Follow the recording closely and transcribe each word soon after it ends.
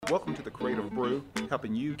Welcome to the Creative Brew,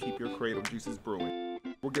 helping you keep your creative juices brewing.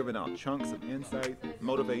 We're giving out chunks of insight,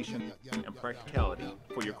 motivation, and practicality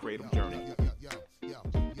for your creative journey.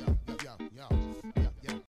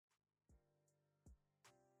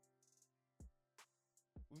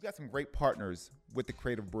 We've got some great partners with the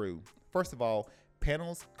Creative Brew. First of all,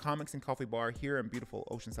 Panels Comics and Coffee Bar here in beautiful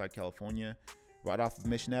Oceanside, California, right off of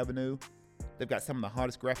Mission Avenue. They've got some of the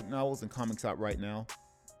hottest graphic novels and comics out right now.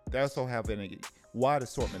 They also have a wide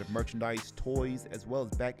assortment of merchandise, toys, as well as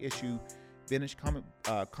back issue vintage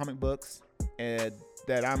comic books, and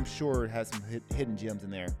that I'm sure has some hidden gems in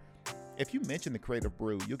there. If you mention the Creative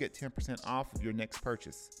Brew, you'll get 10% off of your next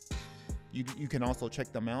purchase. You can also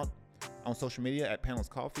check them out on social media at Panels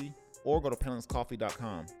Coffee or go to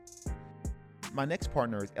panelscoffee.com. My next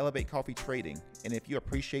partner is Elevate Coffee Trading, and if you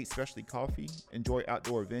appreciate specialty coffee, enjoy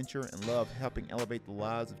outdoor adventure, and love helping elevate the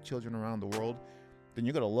lives of children around the world, then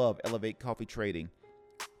you're going to love Elevate Coffee Trading.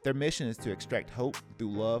 Their mission is to extract hope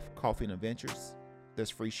through love, coffee, and adventures. There's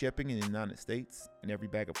free shipping in the United States, and every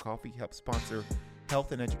bag of coffee helps sponsor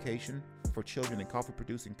health and education for children in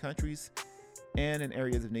coffee-producing countries and in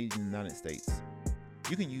areas of need in the United States.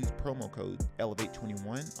 You can use promo code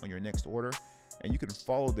ELEVATE21 on your next order, and you can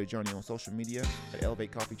follow their journey on social media at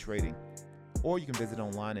Elevate Coffee Trading, or you can visit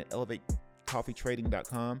online at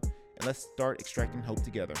elevatecoffeetrading.com, and let's start extracting hope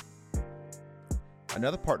together.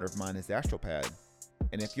 Another partner of mine is AstroPad,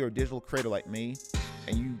 and if you're a digital creator like me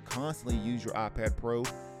and you constantly use your iPad Pro,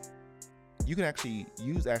 you can actually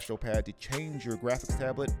use AstroPad to change your graphics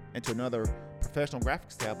tablet into another professional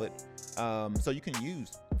graphics tablet. So you can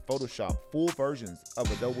use Photoshop, full versions of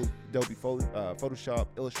Adobe Photoshop,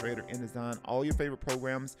 Illustrator, InDesign, all your favorite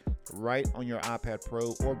programs right on your iPad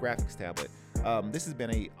Pro or graphics tablet. This has been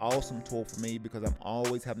an awesome tool for me because I'm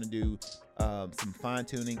always having to do some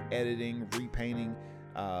fine-tuning, editing, repainting,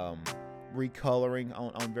 recoloring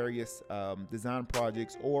on various design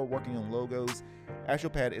projects or working on logos.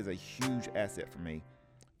 AstroPad is a huge asset for me.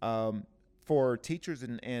 For teachers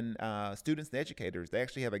and students and educators, they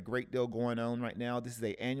actually have a great deal going on right now. This is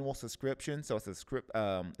an annual subscription, so it's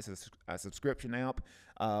a subscription app,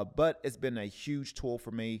 but it's been a huge tool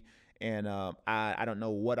for me, and I don't know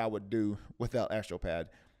what I would do without AstroPad.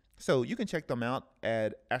 So you can check them out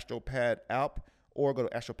at AstroPad app or go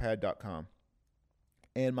to astropad.com.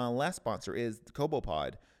 And my last sponsor is the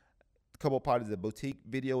KoboPod. KoboPod is a boutique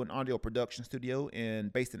video and audio production studio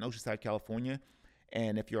based in Oceanside, California.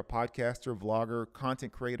 And if you're a podcaster, vlogger,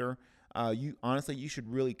 content creator, you should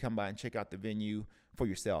really come by and check out the venue for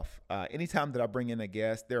yourself. Anytime that I bring in a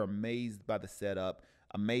guest, they're amazed by the setup,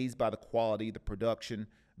 amazed by the quality, the production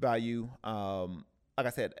value. Like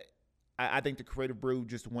I said, I think the Creative Brew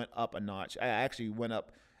just went up a notch. I actually went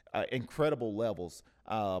up incredible levels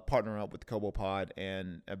partnering up with KoboPod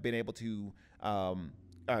and been able to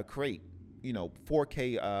create,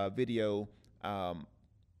 4K video.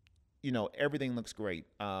 Everything looks great.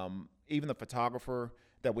 Even the photographer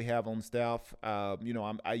that we have on staff,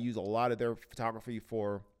 I use a lot of their photography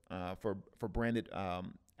for branded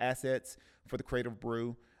assets for the Creative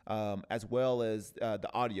Brew, as well as the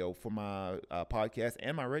audio for my podcast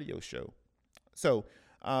and my radio show. So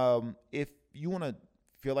if you want to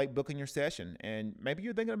feel like booking your session, and maybe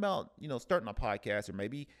you're thinking about starting a podcast, or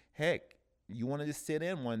maybe heck, you want to just sit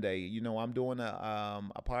in one day. I'm doing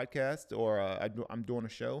a podcast, or I'm doing a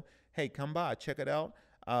show. Hey, come by, check it out.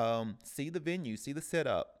 See the venue, see the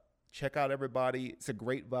setup, check out everybody. It's a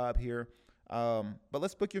great vibe here. But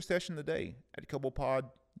let's book your session today at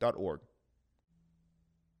kobopod.org.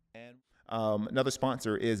 And another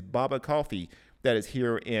sponsor is Baba Coffee, that is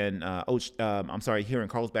here in here in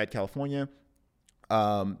Carlsbad, California.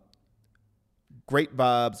 Great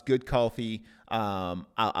vibes, good coffee.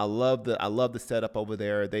 I love the setup over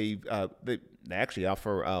there. They actually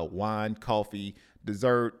offer wine, coffee,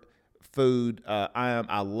 dessert, food.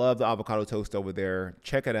 I love the avocado toast over there.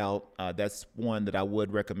 Check it out. That's one that I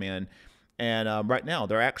would recommend. And right now,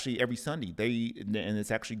 they're actually every Sunday. And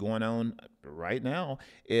it's actually going on right now.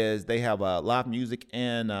 Is they have live music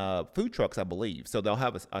and food trucks, I believe. So they'll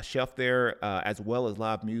have a chef there as well as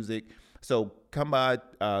live music. So come by,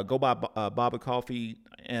 go by Baba Coffee,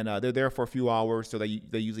 and they're there for a few hours. So they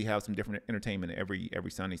usually have some different entertainment every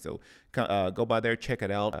Sunday. So go by there, check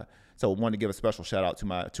it out. So I wanted to give a special shout out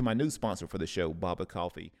to my new sponsor for the show, Baba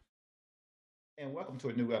Coffee. And welcome to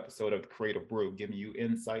a new episode of the Creative Brew, giving you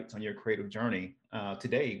insights on your creative journey.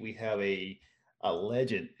 Today we have a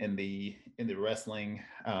legend in the wrestling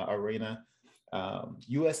arena.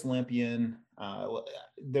 U.S. Olympian.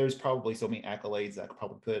 There's probably so many accolades I could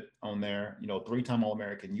probably put on there. 3-time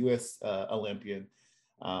All-American, U.S. Olympian.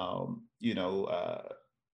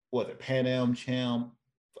 Was it Pan Am champ,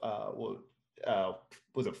 well, uh,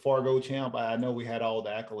 was it Fargo champ? I know we had all the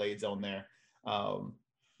accolades on there. Um,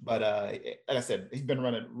 but like I said, he's been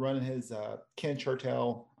running his Ken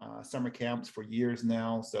Chertow summer camps for years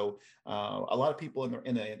now. So a lot of people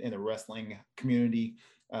in the wrestling community,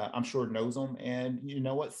 I'm sure knows him. And you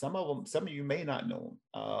know what? Some of you may not know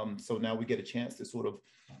him. So now we get a chance to sort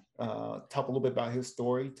of talk a little bit about his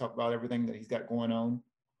story, talk about everything that he's got going on,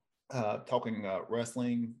 talking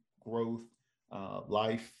wrestling, growth,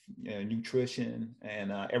 life, nutrition,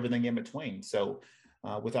 and everything in between. So,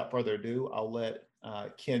 without further ado, I'll let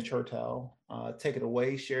Ken Chertow take it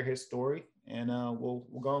away, share his story, and we'll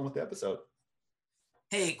go on with the episode.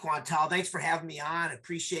 Hey, Quantal, thanks for having me on. I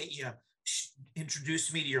appreciate you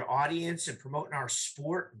introducing me to your audience and promoting our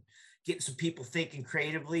sport and getting some people thinking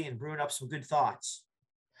creatively and brewing up some good thoughts.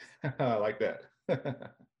 I like that.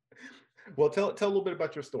 Well, tell a little bit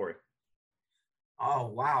about your story. Oh,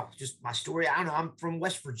 wow. Just my story. I don't know. I'm from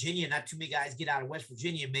West Virginia. Not too many guys get out of West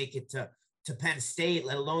Virginia and make it to Penn State,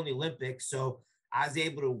 let alone the Olympics. So I was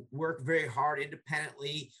able to work very hard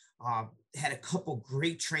independently. Had a couple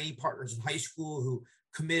great training partners in high school who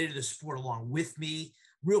committed to the sport along with me.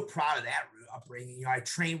 Real proud of that upbringing. You know, I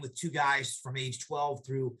trained with two guys from age 12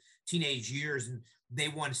 through teenage years, and they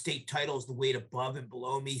won state titles the weight above and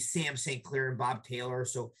below me, Sam St. Clair and Bob Taylor.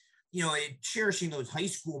 So, you know, cherishing those high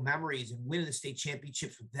school memories and winning the state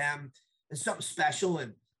championships with them is something special.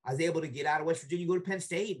 And I was able to get out of West Virginia, go to Penn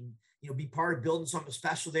State, and be part of building something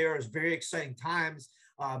special there. It was very exciting times.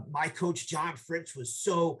 My coach, John Fritz, was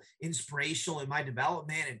so inspirational in my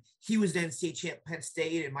development, and he was the NCAA champ at Penn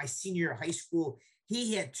State. And my senior year of high school,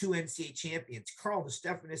 he had two NCAA champions, Carl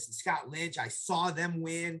DeStephanis and Scott Lynch. I saw them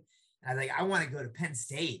win, and I was like, I want to go to Penn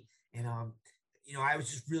State. And, I was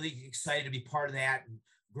just really excited to be part of that and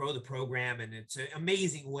grow the program. And it's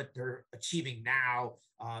amazing what they're achieving now,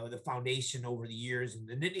 the foundation over the years. And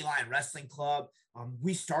the Nittany Lion Wrestling Club,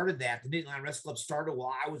 we started that. The Nittany Lion Wrestling Club started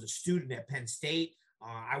while I was a student at Penn State.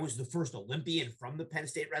 I was the first Olympian from the Penn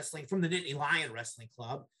State Wrestling, from the Nittany Lion Wrestling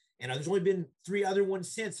Club. And there's only been three other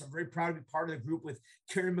ones since. I'm very proud to be part of the group with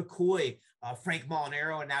Kerry McCoy, Frank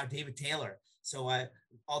Molinaro, and now David Taylor. So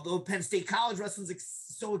although Penn State College wrestling is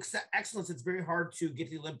so excellent, it's very hard to get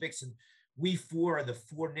to the Olympics. And we four are the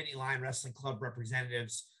four Nittany Lion Wrestling Club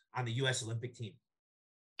representatives on the U.S. Olympic team.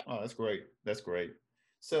 Oh, that's great. That's great.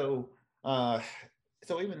 So,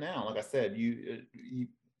 so even now, like I said, you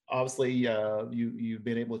obviously you've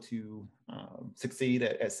been able to succeed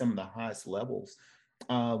at some of the highest levels.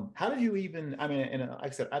 How did you even? I mean, and like I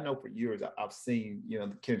said, I know for years I've seen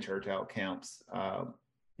the Ken Chertow camps.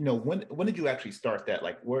 When did you actually start that?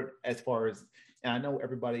 Like, where as far as, and I know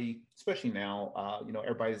everybody, especially now,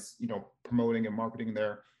 everybody's promoting and marketing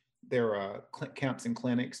their camps and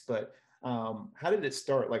clinics, but how did it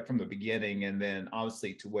start, like from the beginning, and then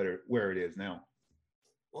obviously to where it is now?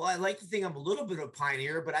 Well, I like to think I'm a little bit of a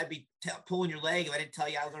pioneer, but I'd be pulling your leg if I didn't tell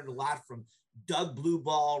you I learned a lot from Doug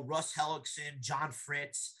Blueball, Russ Hellickson, John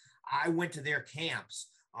Fritz. I went to their camps.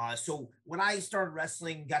 So when I started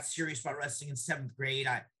wrestling, got serious about wrestling in seventh grade,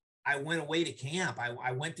 I went away to camp.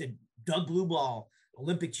 I went to Doug Blueball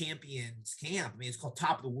Olympic Champions Camp. I mean, it's called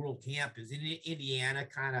Top of the World Camp. It was in Indiana,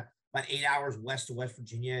 kind of about 8 hours west of West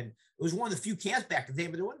Virginia. And it was one of the few camps back in the day,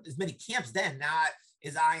 but there weren't as many camps then. Now,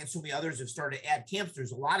 as I and so many others have started to add camps,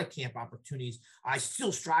 there's a lot of camp opportunities. I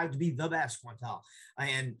still strive to be the best, Quantal.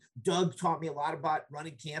 And Doug taught me a lot about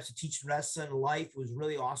running camps and teaching wrestling and life. It was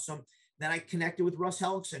really awesome. Then I connected with Russ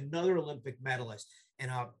Hellickson, another Olympic medalist. And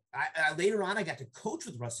I later on, I got to coach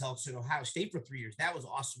with Russ Hellickson at Ohio State for 3 years. That was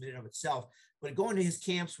awesome in and of itself. But going to his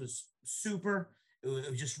camps was super. It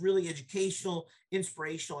was just really educational,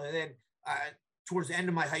 inspirational. And then towards the end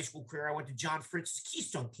of my high school career, I went to John Fritz's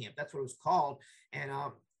Keystone Camp. That's what it was called. And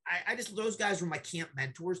I just, those guys were my camp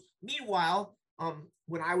mentors. Meanwhile,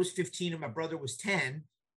 when I was 15 and my brother was 10,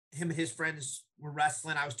 him and his friends were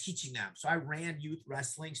wrestling. I was teaching them. So I ran youth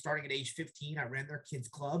wrestling starting at age 15. I ran their kids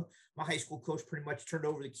club. My high school coach pretty much turned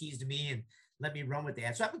over the keys to me and let me run with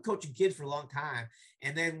that. So I've been coaching kids for a long time.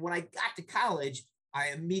 And then when I got to college, I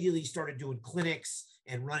immediately started doing clinics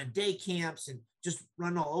and running day camps and just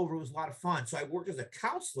running all over. It was a lot of fun. So I worked as a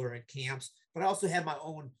counselor at camps, but I also had my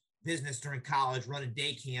own business during college, running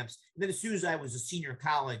day camps. And then as soon as I was a senior in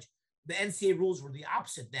college, the NCAA rules were the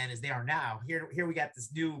opposite then as they are now. Here we got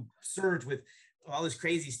this new surge with all this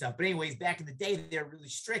crazy stuff. But anyways, back in the day, they were really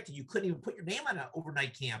strict and you couldn't even put your name on an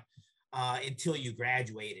overnight camp until you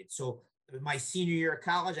graduated. So my senior year of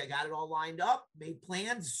college, I got it all lined up, made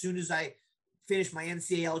plans. As soon as I finished my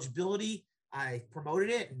NCAA eligibility, I promoted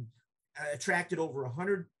it and attracted over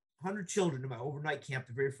 100 children to my overnight camp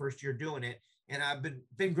the very first year doing it. and I've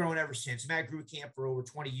been growing ever since. And I grew camp for over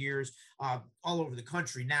 20 years, all over the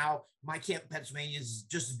country. Now my camp in Pennsylvania is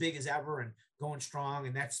just as big as ever and going strong,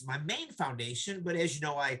 and that's my main foundation. But as you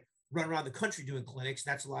know, I run around the country doing clinics.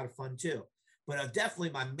 That's a lot of fun too. But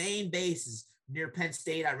definitely my main base is near Penn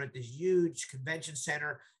State. I rent this huge convention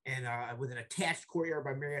center and with an attached courtyard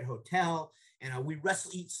by Marriott Hotel. And we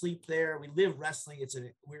wrestle, eat, sleep there. We live wrestling.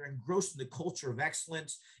 We're engrossed in the culture of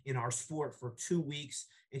excellence in our sport for 2 weeks.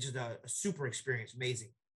 It's just a super experience. Amazing.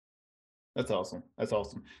 That's awesome. That's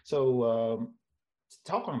awesome. So,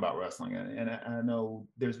 talking about wrestling, I know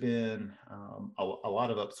there's been a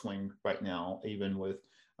lot of upswing right now, even with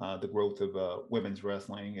the growth of women's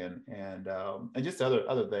wrestling and just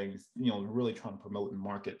other things. Really trying to promote and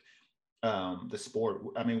market the sport.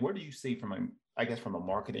 I mean, where do you see from a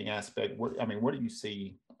marketing aspect? Where do you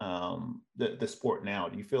see the sport now?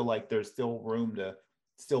 Do you feel like there's still room to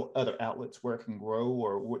still other outlets where it can grow,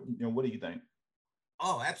 or what do you think?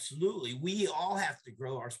 Oh, absolutely. We all have to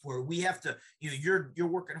grow our sport. We have to, you're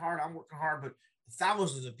working hard, I'm working hard, but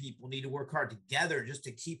thousands of people need to work hard together just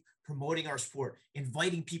to keep promoting our sport,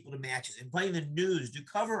 inviting people to matches, inviting the news to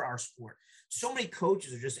cover our sport. So many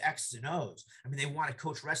coaches are just X's and O's. I mean, they want to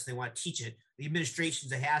coach wrestling, they want to teach it. The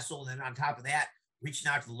administration's a hassle. And then on top of that,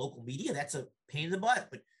 reaching out to the local media, that's a pain in the butt.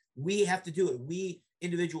 But we have to do it. We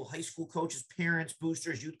individual high school coaches, parents,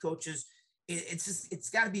 boosters, youth coaches, it's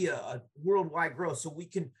got to be a worldwide growth so we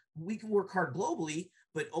can work hard globally,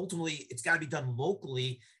 but ultimately it's got to be done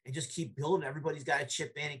locally and just keep building. Everybody's got to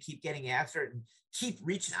chip in and keep getting after it and keep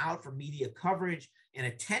reaching out for media coverage and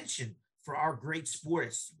attention for our great sport.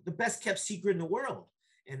 It's the best kept secret in the world,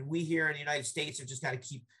 and we here in the United States have just got to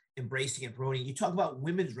keep embracing and promoting. You talk about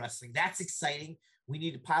women's wrestling, that's exciting. We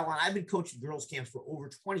need to pile on. I've been coaching girls camps for over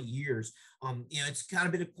 20 years. It's kind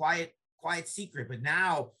of been a quiet secret, but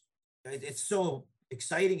now it's so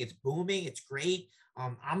exciting. It's booming. It's great.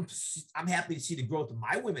 I'm happy to see the growth of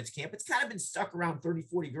my women's camp. It's kind of been stuck around 30,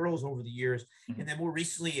 40 girls over the years. Mhm. And then more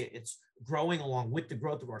recently, it's growing along with the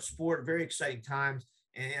growth of our sport. Very exciting times.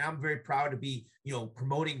 And I'm very proud to be,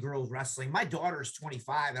 promoting girls wrestling. My daughter is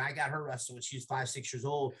 25 and I got her wrestling when she was 5, 6 years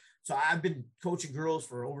old. So I've been coaching girls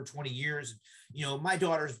for over 20 years. My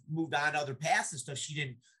daughter's moved on to other paths and stuff. She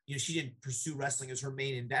didn't pursue wrestling as her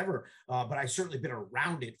main endeavor, but I've certainly been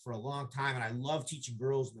around it for a long time. And I love teaching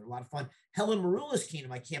girls and they're a lot of fun. Helen Maroulis came to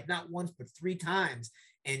my camp, not once, but 3 times.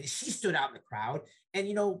 And she stood out in the crowd. And,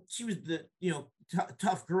 she was the,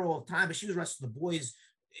 tough girl of the time, but she was wrestling the boys.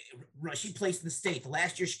 She placed in the state. The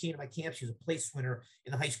last year she came to my camp, she was a place winner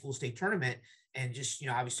in the high school state tournament. And just,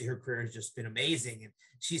 obviously her career has just been amazing. And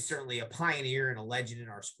she's certainly a pioneer and a legend in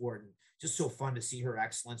our sport. And just so fun to see her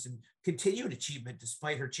excellence and continued achievement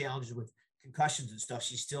despite her challenges with concussions and stuff.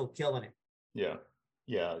 She's still killing it. Yeah,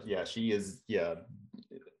 yeah. She is, yeah,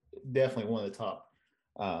 definitely one of the top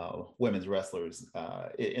women's wrestlers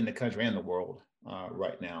in the country and the world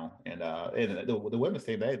right now. And the women's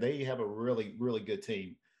team, they have a really, really good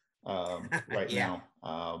team right Yeah.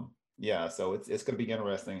 now. Yeah, so it's going to be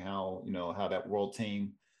interesting how that world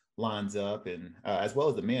team lines up, and as well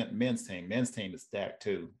as the men's team. Men's team is stacked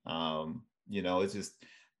too. It's just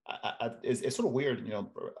it's sort of weird.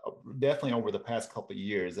 Definitely over the past couple of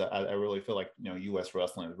years, I really feel like U.S.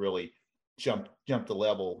 wrestling has really jumped the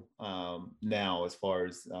level now as far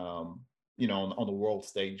as on the world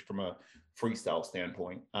stage from a freestyle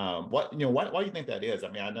standpoint. Why do you think that is? I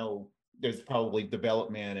mean, I know there's probably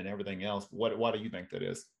development and everything else. Why do you think that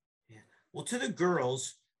is? Yeah. Well, to the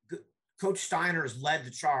girls, Coach Steiner has led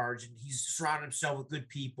the charge and he's surrounded himself with good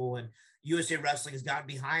people, and USA Wrestling has gotten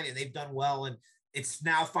behind it. They've done well, and it's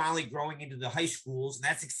now finally growing into the high schools, and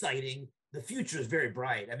that's exciting. The future is very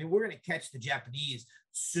bright. I mean, we're going to catch the Japanese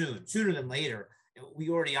sooner than later. We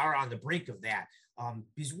already are on the brink of that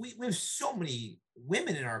because we have so many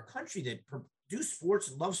women in our country that produce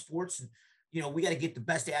sports and love sports. And, we got to get the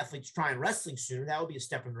best athletes trying wrestling sooner. That would be a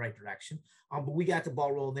step in the right direction. But we got the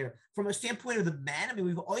ball rolling there. From a standpoint of the men, I mean,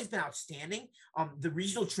 we've always been outstanding. The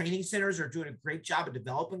regional training centers are doing a great job of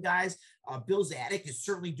developing guys. Bill Zadek is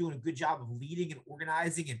certainly doing a good job of leading and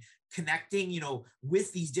organizing and connecting,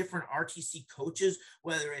 with these different RTC coaches,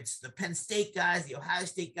 whether it's the Penn State guys, the Ohio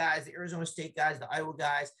State guys, the Arizona State guys, the Iowa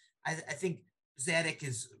guys. I think Zadek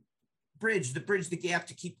is bridge the gap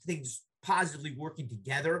to keep things positively working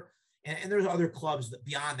together. And there's other clubs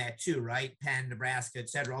beyond that too, right? Penn, Nebraska, et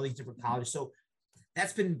cetera, all these different colleges. So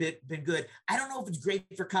that's been good. I don't know if it's great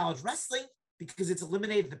for college wrestling because it's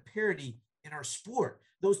eliminated the parity in our sport.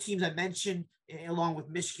 Those teams I mentioned, along with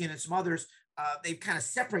Michigan and some others, they've kind of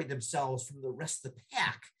separated themselves from the rest of the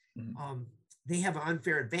pack. Mhm. They have an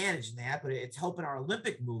unfair advantage in that, but it's helping our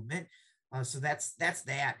Olympic movement. So that's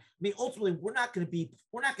that. I mean, ultimately, we're not going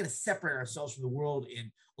to separate ourselves from the world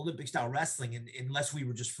in Olympic style wrestling unless we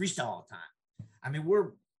were just freestyle all the time. I mean,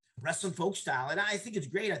 we're wrestling folk style, and I think it's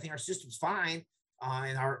great. I think our system's fine,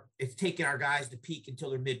 and it's taking our guys to peak until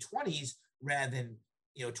their mid 20s rather than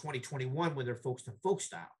 2021 when they're focused on folk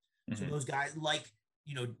style. So Mm-hmm. those guys like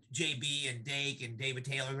JB and Dake and David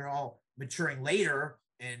Taylor, they're all maturing later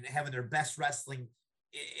and having their best wrestling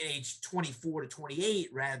age 24 to 28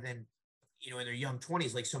 rather than in their young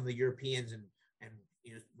 20s like some of the Europeans and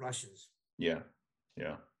Russians. Yeah,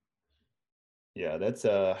 yeah. Yeah, that's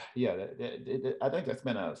yeah. I think that's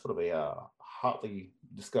been a sort of a hotly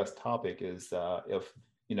discussed topic is if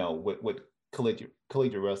with collegiate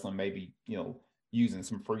wrestling maybe using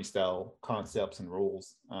some freestyle concepts and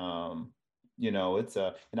rules. It's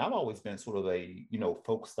and I've always been sort of a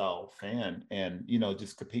folk style fan, and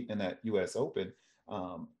just competing in that U.S. Open.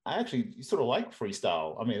 I actually sort of like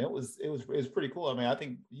freestyle. I mean, it was pretty cool. I mean, I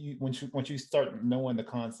think once you start knowing the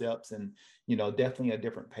concepts and definitely a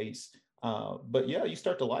different pace. But yeah, you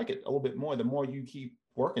start to like it a little bit more the more you keep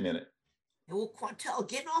working in it. And well, Quantel,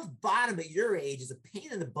 getting off bottom at your age is a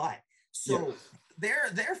pain in the butt. Yeah. So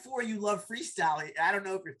therefore you love freestyle. I don't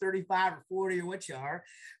know if you're 35 or 40 or what you are,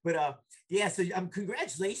 but yeah, so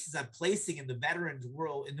congratulations on placing in the veterans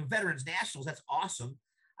world, in the veterans nationals. That's awesome.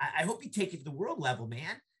 I hope you take it to the world level,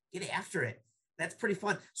 man. Get after it. That's pretty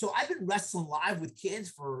fun. So I've been wrestling live with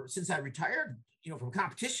kids since I retired, from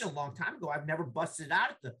competition a long time ago. I've never busted it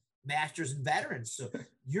out at the masters and veterans. So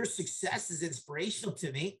your success is inspirational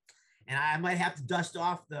to me. And I might have to dust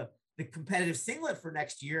off the competitive singlet for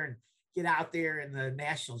next year and get out there in the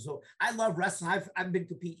nationals. So I love wrestling. I've been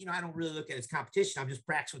competing. I don't really look at it as competition. I'm just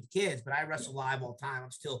practicing with the kids, but I wrestle live all the time.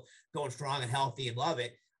 I'm still going strong and healthy and love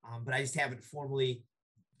it. But I just haven't formally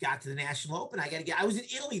got to the National Open. I was in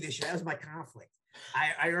Italy this year. That was my conflict.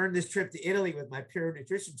 I earned this trip to Italy with my pure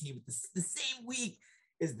nutrition team the same week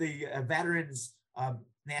as the veterans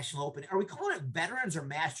National Open. Are we calling it veterans or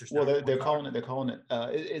masters Well, now? they're calling it.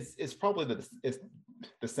 It's probably it's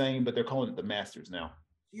the same, but they're calling it the Masters now.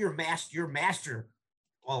 You're a master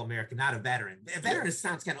All American, not a veteran. A Yeah. veteran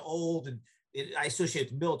sounds kind of old, and I associate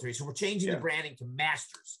with the military. So we're changing the Yeah. branding to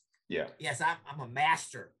masters. Yeah. Yes, I'm a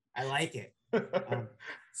master. I like it.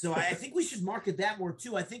 So I think we should market that more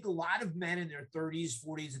too. I think a lot of men in their 30s,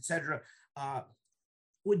 40s, etc.,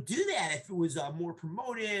 would do that if it was more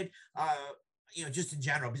promoted. Just in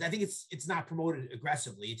general, because I think it's not promoted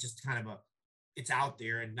aggressively. It's just kind of it's out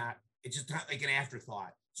there and it's just not like an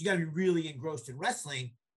afterthought. So you got to be really engrossed in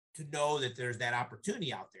wrestling to know that there's that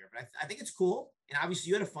opportunity out there. But I think it's cool. And obviously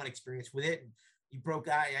you had a fun experience with it. And you broke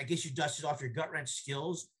out. I guess you dusted off your gut wrench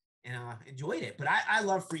skills and enjoyed it. But I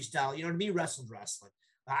love freestyle. To me, wrestling's wrestling.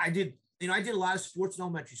 I did a lot of sports in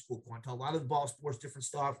elementary school, Quanto, a lot of the ball sports, different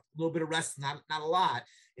stuff, a little bit of wrestling, not a lot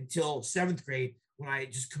until seventh grade when I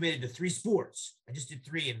just committed to 3 sports. I just did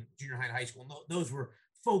 3 in junior high and high school. And those were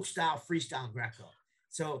folk style, freestyle, and Greco.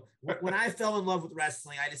 So when I fell in love with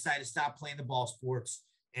wrestling, I decided to stop playing the ball sports.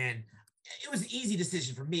 And it was an easy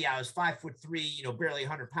decision for me. I was 5'3", barely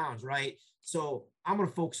 100 pounds, right? So I'm going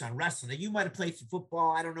to focus on wrestling. Now, you might have played some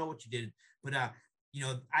football. I don't know what you did, but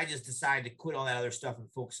I just decided to quit all that other stuff and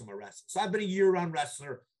focus on my wrestling. So I've been a year-round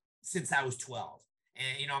wrestler since I was 12.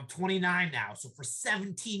 And, I'm 29 now. So for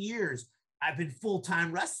 17 years, I've been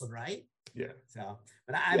full-time wrestling, right? Yeah. So,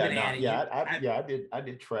 but I've been at it. I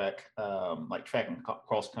did track, like track and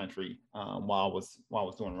cross country, while I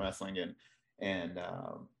was doing wrestling, and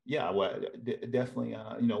yeah, well, definitely,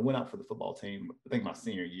 went out for the football team. I think my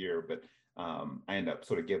senior year, but I ended up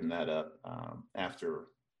sort of giving that up after,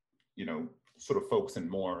 sort of focusing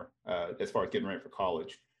more as far as getting ready for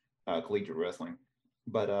college, collegiate wrestling.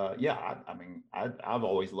 But yeah, I mean, I've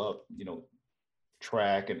always loved,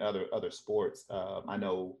 track and other sports. I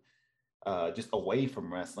know just away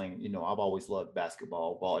from wrestling, I've always loved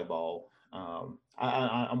basketball, volleyball.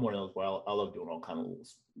 I'm one of those where I love doing all kind of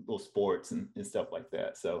little sports and stuff like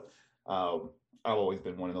that. So I've always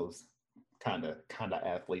been one of those kind of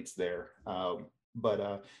athletes there.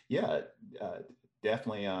 But yeah,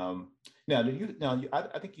 definitely.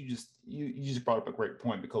 I think you just brought up a great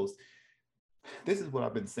point, because this is what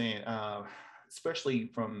I've been saying,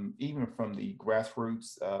 especially even from the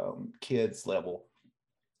grassroots kids level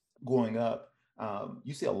growing up.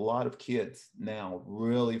 You see a lot of kids now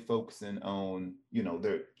really focusing on,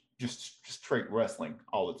 they're just straight wrestling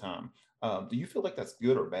all the time. Do you feel like that's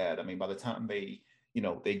good or bad? I mean, by the time they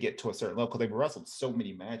get to a certain level, because they've wrestled so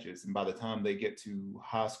many matches, and by the time they get to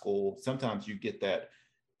high school, sometimes you get that,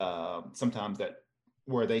 sometimes that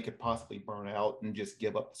where they could possibly burn out and just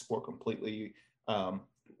give up the sport completely.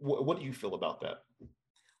 What do you feel about that?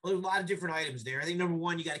 Well, there's a lot of different items there. I think number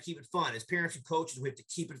one, you got to keep it fun. As parents and coaches, we have to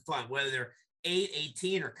keep it fun, whether they're 8,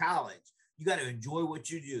 18, or college. You got to enjoy what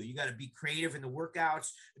you do. You got to be creative in the workouts.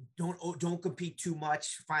 Don't compete too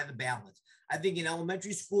much. Find the balance. I think in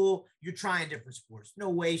elementary school, you're trying different sports. No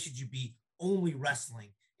way should you be only wrestling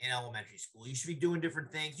in elementary school. You should be doing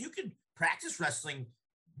different things. You can practice wrestling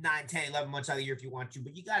 9, 10, 11 months out of the year if you want to,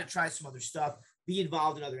 but you got to try some other stuff, be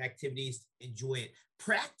involved in other activities, enjoy it.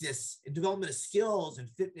 Practice and development of skills and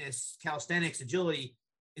fitness, calisthenics, agility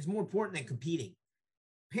is more important than competing.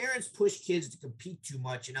 Parents push kids to compete too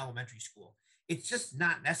much in elementary school. It's just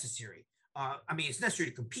not necessary. I mean, it's necessary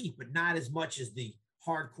to compete, but not as much as the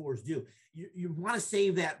hardcores do. You want to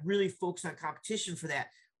save that, really focus on competition for that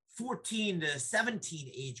 14 to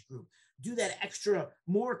 17 age group. Do that extra,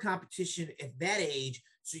 more competition at that age,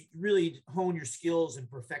 so you really hone your skills and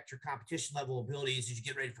perfect your competition level abilities as you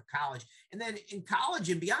get ready for college. And then in college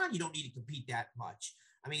and beyond, you don't need to compete that much.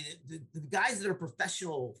 I mean, the guys that are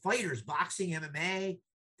professional fighters, boxing, MMA,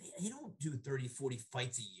 they don't do 30, 40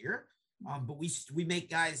 fights a year. But we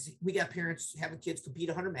make guys, we got parents having kids compete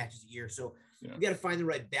 100 matches a year. So we got to find the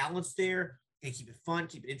right balance there and keep it fun,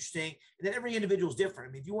 keep it interesting. And then every individual is different.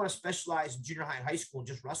 I mean, if you want to specialize in junior high and high school and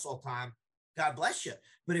just wrestle all the time, God bless you.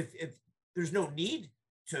 But if there's no need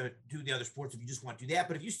to do the other sports, if you just want to do that,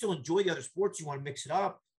 but if you still enjoy the other sports, you want to mix it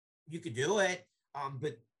up, you could do it.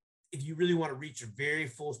 But if you really want to reach your very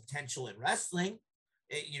full potential in wrestling,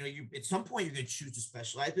 you at some point you're going to choose to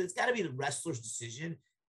specialize, but it's got to be the wrestler's decision.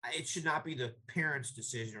 It should not be the parents'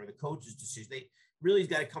 decision or the coach's decision. They really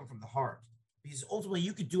got to come from the heart, because ultimately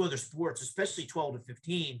you could do other sports, especially 12 to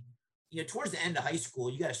 15. Towards the end of high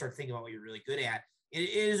school, you got to start thinking about what you're really good at. It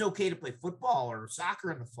is okay to play football or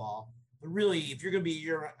soccer in the fall, but really, if you're going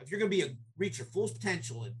to reach your full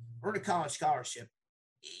potential and earn a college scholarship,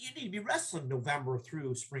 you need to be wrestling November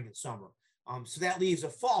through spring and summer. So that leaves a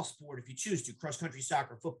fall sport if you choose to, cross country,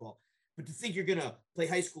 soccer, football. But to think you're going to play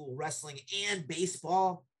high school wrestling and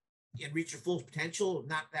baseball and reach your full potential,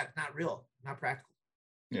 not real, not practical.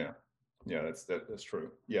 Yeah. Yeah, that's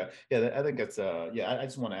true. Yeah. I think that's I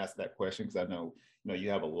just want to ask that question because I know you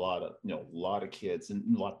have a lot of kids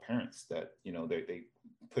and a lot of parents that they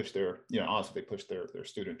push their honestly they push their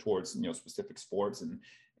student towards specific sports,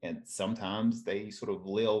 and sometimes they sort of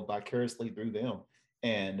live vicariously through them,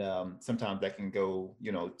 and sometimes that can go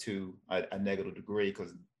to a negative degree,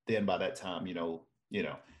 because then by that time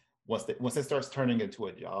once it starts turning into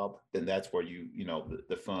a job, then that's where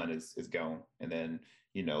the fun is gone, and then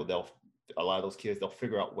a lot of those kids, they'll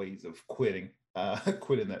figure out ways of quitting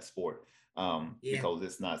that sport because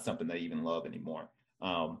it's not something they even love anymore.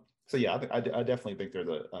 So yeah, I definitely think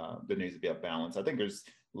there needs to be a balance. I think there's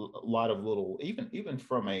a lot of little, even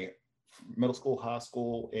from a middle school, high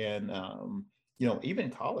school, and even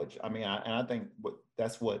college. I mean, I think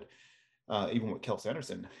that's what even with Kel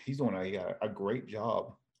Sanderson, he's doing a great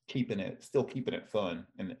job keeping it fun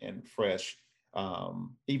and fresh.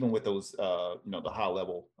 Even with those the high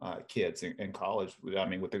level kids in college. I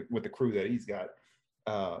mean, with the crew that he's got,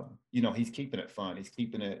 he's keeping it fun, he's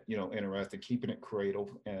keeping it interesting, keeping it creative,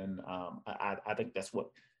 and I think that's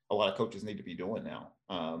what a lot of coaches need to be doing now.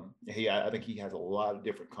 I think he has a lot of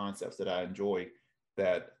different concepts that I enjoy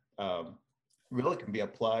that really can be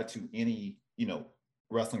applied to any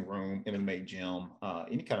wrestling room, MMA gym,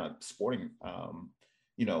 any kind of sporting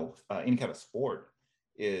any kind of sport,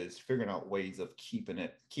 is figuring out ways of keeping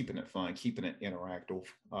it fun, keeping it interactive,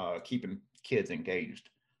 keeping kids engaged,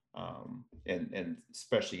 and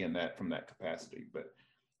especially from that capacity. But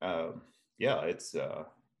it's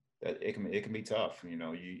it can be tough.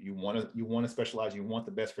 You want to specialize, you want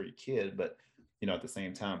the best for your kid, but at the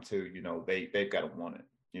same time too, they've got to want it.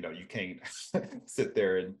 You can't sit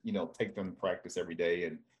there and take them to practice every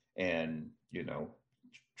day and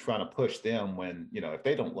trying to push them when if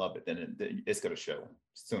they don't love it, then it's going to show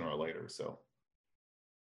sooner or later. So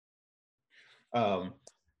coming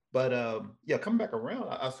back around,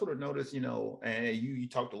 I sort of noticed and you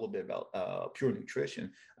talked a little bit about Pure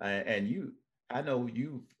Nutrition, and I know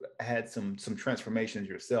you've had some transformations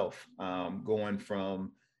yourself, going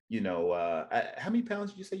from how many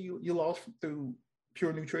pounds did you say you lost through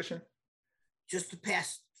Pure Nutrition? Just the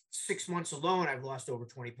past 6 months alone, I've lost over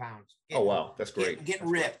 20 pounds. Oh, wow. That's great. Getting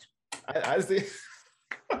ripped. I see.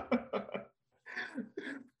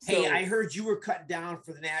 Hey, I heard you were cutting down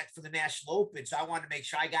for the National Open, so I wanted to make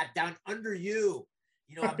sure I got down under you.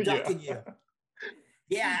 I'm ducking you.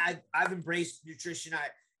 Yeah, I've embraced nutrition.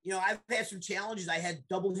 I've had some challenges. I had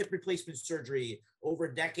double hip replacement surgery over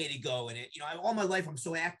a decade ago, and all my life I'm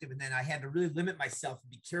so active, and then I had to really limit myself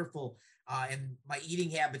and be careful in my eating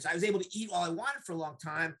habits. I was able to eat all I wanted for a long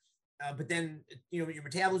time, But then, your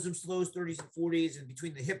metabolism slows 30s and 40s, and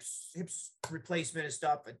between the hips replacement and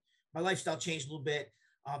stuff, and my lifestyle changed a little bit.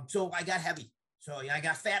 So I got heavy. So I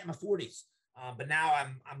got fat in my 40s. But now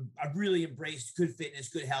I've really embraced good fitness,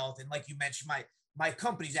 good health. And like you mentioned, my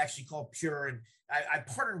company's actually called Pure, and I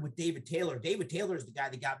partnered with David Taylor. David Taylor is the guy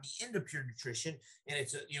that got me into Pure Nutrition, and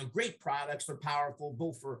it's great products. They're powerful,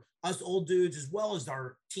 both for us old dudes as well as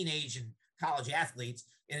our teenage and college athletes.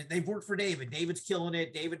 And they've worked for David. David's killing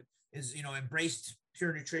it. David is embraced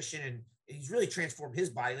Pure Nutrition, and he's really transformed his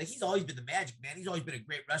body. Like, he's always been the magic man. He's always been a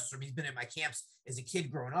great wrestler. He's been in my camps as a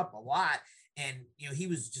kid growing up a lot. And, he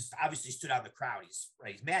was just obviously stood out in the crowd. He's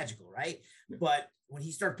magical, right? Yeah. But when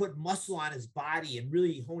he started putting muscle on his body and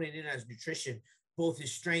really honing in on his nutrition, both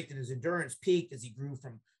his strength and his endurance peaked as he grew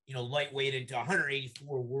from, lightweight into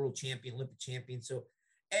 184 world champion, Olympic champion. So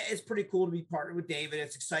it's pretty cool to be partnered with David.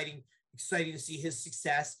 It's exciting to see his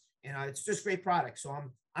success. And it's just great product. So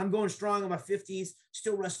I'm going strong in my 50s,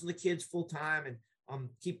 still wrestling the kids full time, and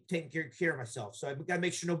keep taking care of myself. So I've got to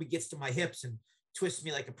make sure nobody gets to my hips and twists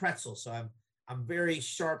me like a pretzel. So I'm very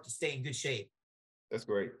sharp to stay in good shape. That's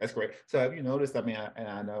great. So have you noticed, I mean,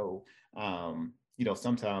 I know,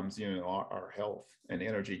 sometimes, our health and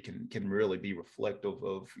energy can really be reflective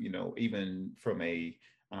of, even from a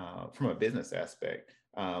business aspect.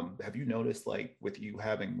 Have you noticed, like, with you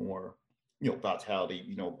having more,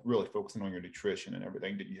 vitality, really focusing on your nutrition and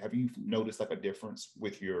everything, have you noticed like a difference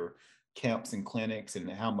with your camps and clinics and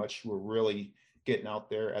how much you were really getting out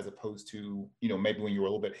there as opposed to, maybe when you were a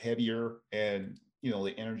little bit heavier and,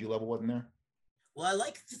 the energy level wasn't there? Well, I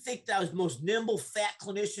like to think that I was the most nimble, fat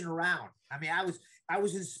clinician around. I mean, I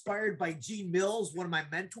was inspired by Gene Mills, one of my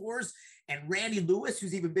mentors, and Randy Lewis,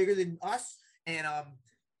 who's even bigger than us. And I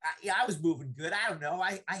was moving good. I don't know.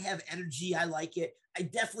 I have energy. I like it. I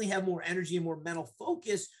definitely have more energy and more mental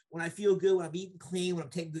focus when I feel good, when I'm eating clean, when I'm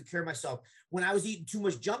taking good care of myself. When I was eating too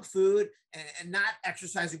much junk food and not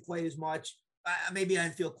exercising quite as much, maybe I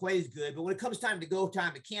didn't feel quite as good. But when it comes time to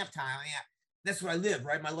camp time, that's what I live,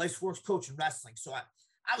 right? My life's work's coaching wrestling. So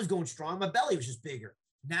I was going strong. My belly was just bigger.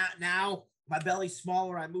 Now my belly's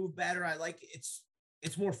smaller. I move better. I like it.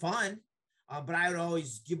 It's more fun. But I would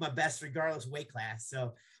always give my best regardless of weight class.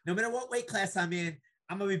 So no matter what weight class I'm in,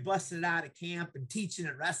 I'm going to be busting it out at camp and teaching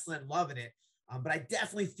and wrestling and loving it. But I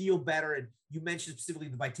definitely feel better. And you mentioned specifically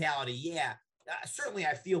the vitality. Yeah, certainly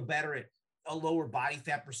I feel better at a lower body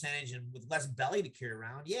fat percentage and with less belly to carry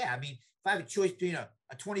around. Yeah, I mean, if I have a choice between a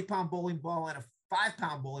 20-pound bowling ball and a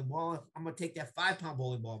 5-pound bowling ball, I'm going to take that 5-pound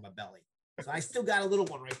bowling ball in my belly. So I still got a little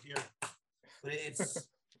one right here, but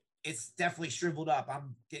it's definitely shriveled up.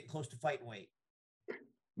 I'm getting close to fighting weight.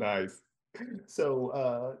 Nice.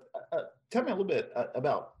 So tell me a little bit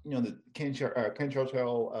about the Ken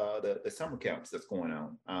Chertow, the summer camps that's going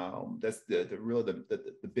on. That's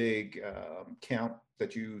the big camp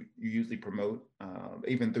that you usually promote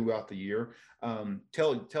even throughout the year.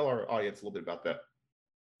 Tell our audience a little bit about that.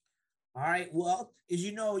 All right. Well, as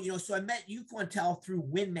you know, so I met you, Quantel, through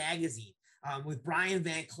Win Magazine. With Brian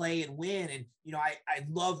Van Clay and Win. And, I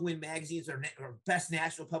love Win Magazine. It's our best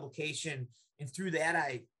national publication. And through that,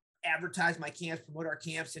 I advertise my camps, promote our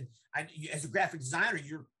camps. And as a graphic designer,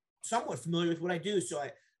 you're somewhat familiar with what I do. So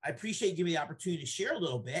I appreciate you giving me the opportunity to share a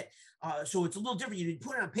little bit. So it's a little different. You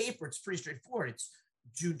put it on paper. It's pretty straightforward. It's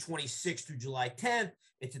June 26th through July 10th.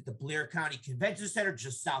 It's at the Blair County Convention Center,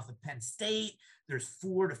 just south of Penn State. There's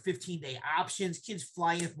 4 to 15-day options. Kids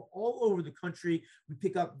fly in from all over the country. We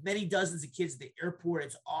pick up many dozens of kids at the airport.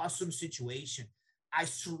 It's an awesome situation. I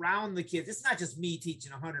surround the kids. It's not just me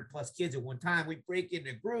teaching 100 plus kids at one time. We break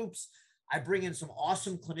into groups. I bring in some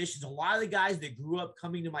awesome clinicians. A lot of the guys that grew up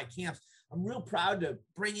coming to my camps, I'm real proud to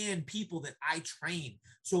bring in people that I train.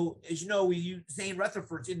 So as you know, we use Zane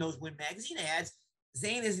Rutherford's in those Win Magazine ads.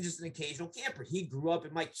 Zane isn't just an occasional camper. He grew up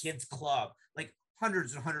in my kids' club, like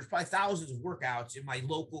hundreds and hundreds, probably thousands of workouts in my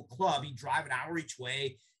local club. He'd drive an hour each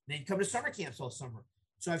way and then come to summer camps all summer.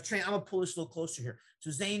 So I've trained, I'm going to pull this a little closer here. So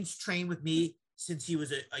Zane's trained with me since he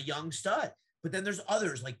was a young stud. But then there's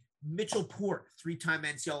others like Mitchell Port, 3-time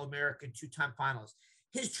NCAA American, 2-time finalist.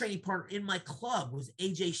 His training partner in my club was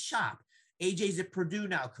AJ Shop. AJ's at Purdue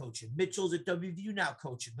now coaching. Mitchell's at WVU now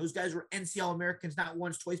coaching. Those guys were NCAA Americans, not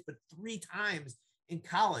once, twice, but 3 times in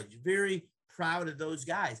college. Very proud of those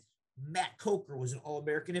guys. Matt Coker was an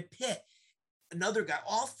All-American at Pitt. Another guy,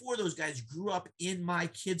 all 4 of those guys grew up in my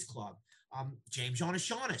kids club. James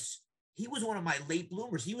Jonashanis, he was one of my late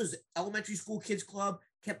bloomers. He was elementary school kids club,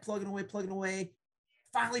 kept plugging away,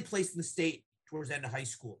 finally placed in the state towards the end of high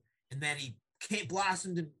school. And then he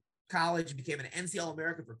blossomed in college and became an NCAA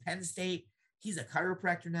American for Penn State. He's a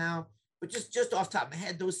chiropractor now. But just off the top of my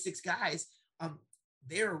head, those 6 guys,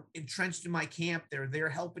 they're entrenched in my camp. They're there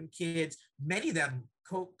helping kids. Many of them,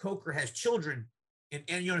 Coker has children, and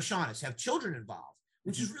Yonashanas have children involved,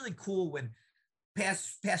 which is really cool when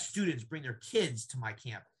past students bring their kids to my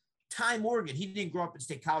camp. Ty Morgan, he didn't grow up in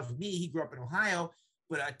State College with me. He grew up in Ohio,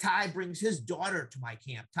 but Ty brings his daughter to my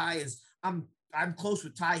camp. Ty is, I'm close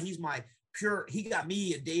with Ty. He's my pure, he got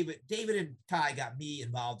me and David and Ty got me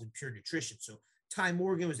involved in pure nutrition. So Ty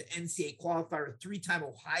Morgan was an NCAA qualifier, 3-time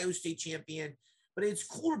Ohio State champion. But it's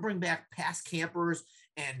cool to bring back past campers.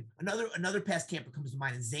 And another past camper comes to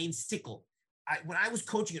mind is Zane Stickle. When I was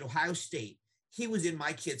coaching at Ohio State, he was in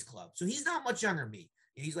my kids club. So he's not much younger than me.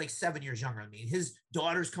 He's like 7 years younger than me. His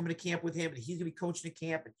daughter's coming to camp with him, and he's going to be coaching a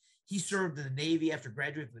camp. And he served in the Navy after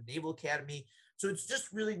graduating from the Naval Academy. So it's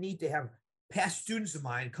just really neat to have past students of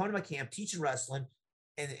mine come to my camp, teaching wrestling,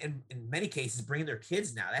 and in many cases, bringing their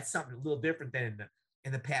kids now. That's something a little different than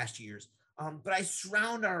in the past years. But I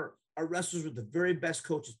surround our wrestlers with the very best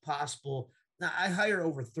coaches possible. Now, I hire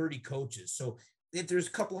over 30 coaches. So if there's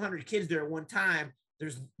a couple hundred kids there at one time,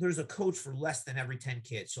 there's a coach for less than every 10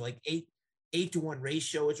 kids. So like 8-to-1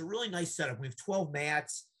 ratio. It's a really nice setup. We have 12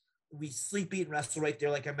 mats. We sleep, eat, and wrestle right there.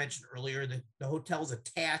 Like I mentioned earlier, the hotel is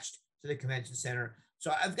attached to the convention center.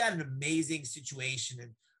 So I've got an amazing situation,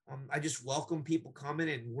 and I just welcome people coming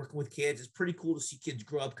and working with kids. It's pretty cool to see kids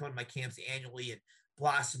grow up, coming to my camps annually, and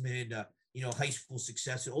blossom into high school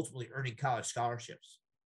success and ultimately earning college scholarships.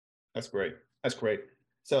 That's great. That's great.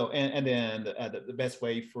 So, and then the best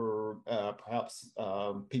way for perhaps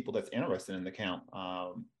people that's interested in the camp,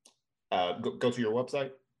 go to your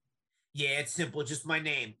website. Yeah, it's simple. Just my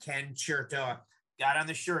name, Ken Chertow. Got on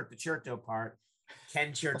the shirt, the Chertow part,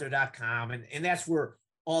 kenchertow.com. And that's where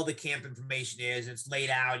all the camp information is. It's laid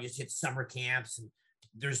out. You just hit summer camps, and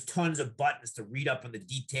there's tons of buttons to read up on the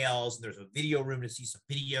details. And there's a video room to see some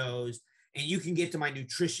videos. And you can get to my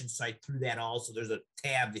nutrition site through that also. There's a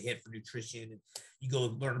tab to hit for nutrition, and you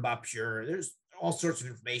go learn about Pure. There's all sorts of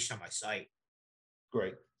information on my site.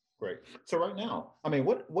 Great. Great. So right now, I mean,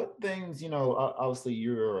 what things, obviously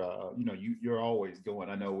you're, you're always going.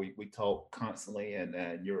 I know we talk constantly,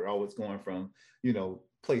 and you're always going from,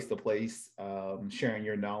 place to place, sharing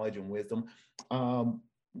your knowledge and wisdom.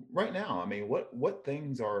 Right now, I mean, what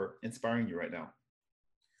things are inspiring you right now?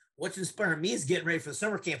 What's inspiring me is getting ready for the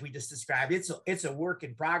summer camp we just described. It's a work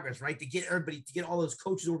in progress, right? To get all those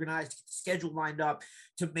coaches organized, to get the schedule lined up,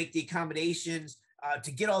 to make the accommodations,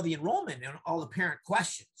 to get all the enrollment and all the parent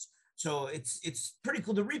questions. So it's pretty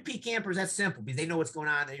cool. The repeat campers, that's simple because they know what's going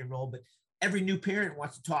on, they enroll, but every new parent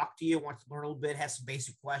wants to talk to you, wants to learn a little bit, has some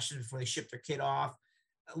basic questions before they ship their kid off.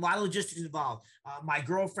 A lot of logistics involved. My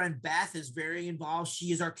girlfriend, Beth, is very involved.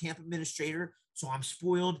 She is our camp administrator. So I'm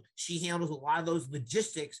spoiled. She handles a lot of those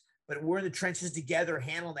logistics, but we're in the trenches together,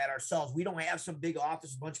 handling that ourselves. We don't have some big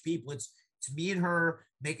office, a bunch of people. It's me and her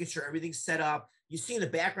making sure everything's set up. You see in the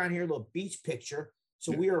background here, a little beach picture.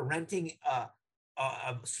 So we are renting a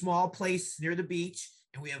small place near the beach,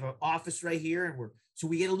 and we have an office right here. And so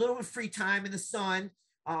we get a little bit of free time in the sun,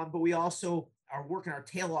 but we also are working our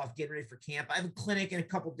tail off getting ready for camp. I have a clinic in a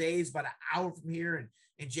couple of days, about an hour from here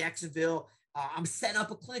in Jacksonville. I'm setting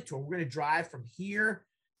up a clinic tour. We're going to drive from here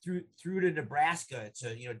through to Nebraska. It's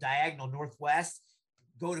a diagonal northwest.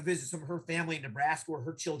 Go to visit some of her family in Nebraska where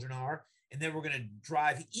her children are, and then we're going to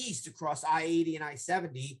drive east across I-80 and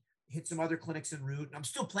I-70, hit some other clinics en route. And I'm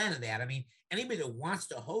still planning that. I mean, anybody that wants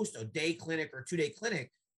to host a day clinic or 2-day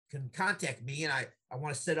clinic can contact me, and I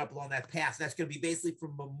want to set up along that path. That's going to be basically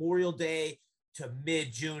from Memorial Day to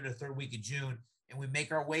mid-June, the third week of June, and we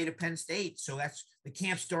make our way to Penn State. So that's the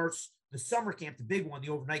camp starts. The summer camp, the big one, the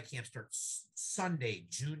overnight camp starts Sunday,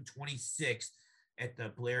 June 26th at the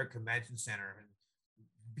Blair Convention Center.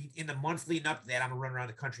 And in the months leading up to that, I'm gonna run around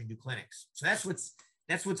the country and do clinics. So that's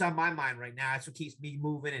what's on my mind right now. That's what keeps me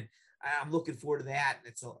moving, and I'm looking forward to that.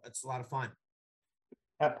 And it's a lot of fun.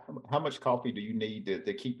 How much coffee do you need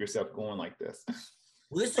to keep yourself going like this?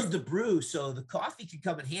 Well, this is the brew, so the coffee can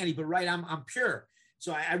come in handy. But I'm pure.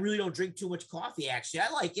 So I really don't drink too much coffee, actually. I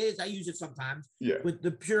like it. I use it sometimes. Yeah. But the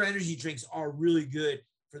pure energy drinks are really good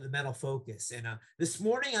for the mental focus. And this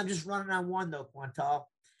morning, I'm just running on one, though, Quantal.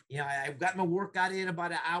 I've got my workout in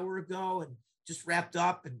about an hour ago and just wrapped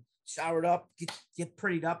up and showered up, get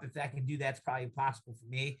prettied up. If I can do that, it's probably impossible for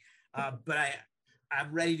me. But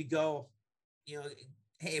I'm ready to go.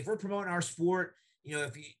 Hey, if we're promoting our sport,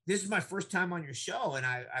 this is my first time on your show, and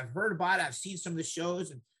I've heard about it. I've seen some of the shows,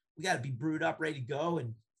 and we got to be brewed up, ready to go,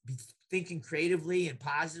 and be thinking creatively and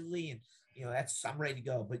positively. And, I'm ready to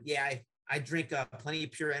go. But yeah, I drink plenty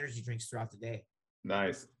of pure energy drinks throughout the day.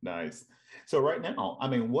 Nice, nice. So right now, I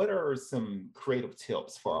mean, what are some creative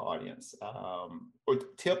tips for our audience? Or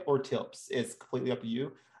tip or tips? It's completely up to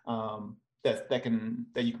you. That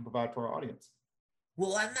you can provide for our audience.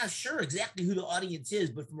 Well, I'm not sure exactly who the audience is,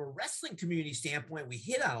 but from a wrestling community standpoint, we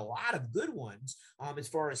hit on a lot of good ones as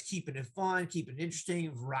far as keeping it fun, keeping it interesting,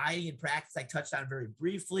 variety in practice. I touched on very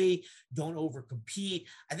briefly. Don't overcompete.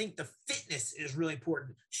 I think the fitness is really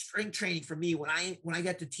important. Strength training for me, when I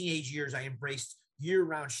got to teenage years, I embraced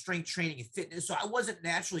year-round strength training and fitness. So I wasn't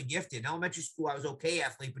naturally gifted. In elementary school, I was okay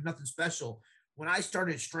athlete, but nothing special. When I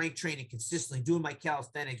started strength training consistently, doing my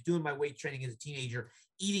calisthenics, doing my weight training as a teenager,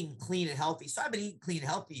 eating clean and healthy. So I've been eating clean and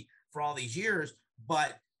healthy for all these years,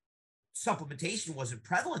 but supplementation wasn't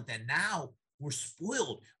prevalent then. Now we're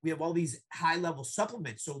spoiled. We have all these high level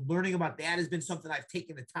supplements. So learning about that has been something I've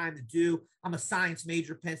taken the time to do. I'm a science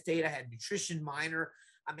major at Penn State. I had nutrition minor.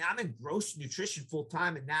 I mean, I'm in gross nutrition full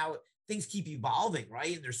time, and now things keep evolving,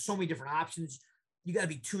 right? And there's so many different options. You got to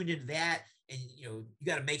be tuned into that, and you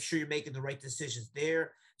got to make sure you're making the right decisions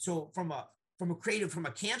there. So from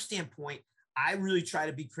a camp standpoint, I really try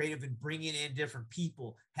to be creative in bringing in different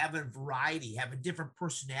people, having variety, having different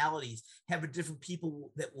personalities, having different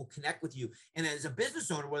people that will connect with you. And as a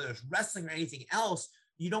business owner, whether it's wrestling or anything else,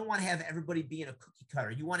 you don't want to have everybody being a cookie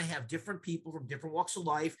cutter. You want to have different people from different walks of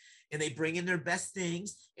life, and they bring in their best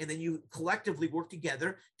things, and then you collectively work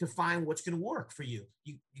together to find what's going to work for you.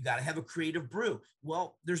 You got to have a creative brew.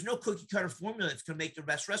 Well, there's no cookie cutter formula that's going to make the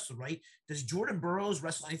best wrestler, right? Does Jordan Burroughs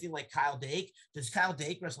wrestle anything like Kyle Dake? Does Kyle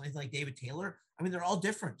Dake wrestle anything like David Taylor? I mean, they're all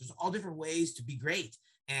different. There's all different ways to be great.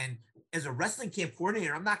 And as a wrestling camp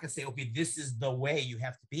coordinator, I'm not going to say, okay, this is the way you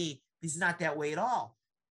have to be. This is not that way at all.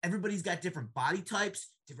 Everybody's got different body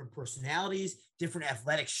types, different personalities, different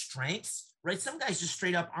athletic strengths, right? Some guys just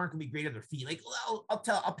straight up aren't going to be great on their feet. Like, well,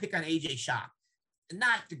 I'll pick on AJ Shop,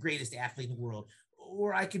 not the greatest athlete in the world.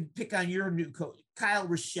 Or I can pick on your new coach, Kyle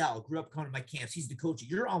Rochelle, grew up coming to my camps. He's the coach at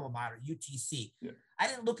your alma mater, UTC. Yeah. I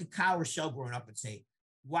didn't look at Kyle Rochelle growing up and say,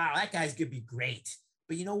 wow, that guy's going to be great.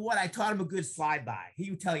 But you know what? I taught him a good slide by. He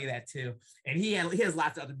would tell you that too. And he has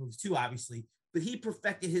lots of other moves too, obviously. But he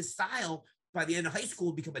perfected his style by the end of high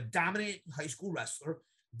school, become a dominant high school wrestler.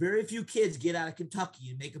 Very few kids get out of Kentucky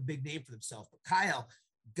and make a big name for themselves. But Kyle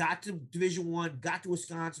got to Division I, got to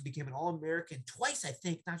Wisconsin, became an All-American twice, I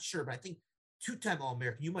think. Not sure, but I think two-time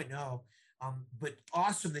All-American. You might know. But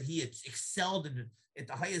awesome that he excelled at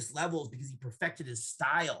the highest levels because he perfected his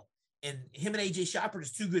style. And him and AJ Shop are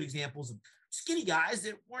just two good examples of skinny guys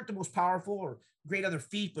that weren't the most powerful or great on their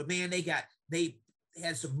feet, but man, they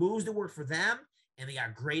had some moves that worked for them, and they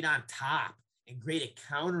got great on top and great at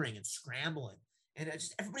countering and scrambling. And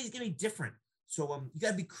just everybody's gonna be different. So you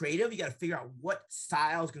gotta be creative. You gotta figure out what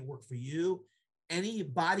style is gonna work for you.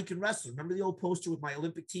 Anybody can wrestle. Remember the old poster with my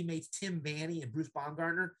Olympic teammates, Tim Vanny and Bruce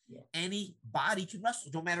Baumgartner? Yeah. Anybody can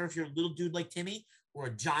wrestle. Don't matter if you're a little dude like Timmy or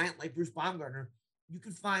a giant like Bruce Baumgartner. You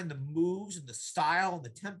can find the moves and the style and the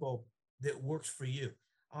tempo that works for you.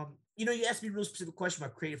 You asked me a real specific question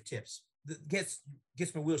about creative tips. That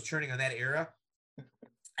gets my wheels churning on that era.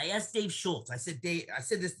 I asked Dave Schultz. I said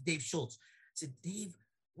this to Dave Schultz. I said, Dave,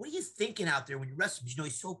 what are you thinking out there when you wrestle?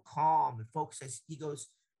 He's so calm and focused. He goes,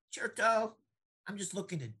 Chertow, I'm just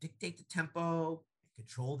looking to dictate the tempo and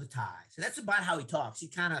control the ties. So that's about how he talks. He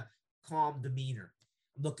kind of calm demeanor.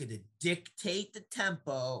 I'm looking to dictate the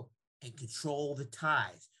tempo and control the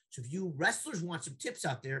ties. So if you wrestlers want some tips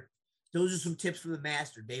out there, those are some tips from the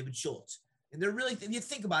master, David Schultz. And they're really, if you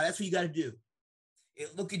think about it, that's what you got to do.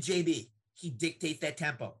 Look at JB. He dictates that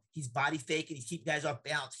tempo. He's body faking. He's keeping guys off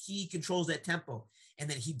balance. He controls that tempo. And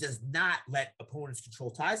then he does not let opponents control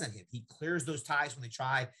ties on him. He clears those ties when they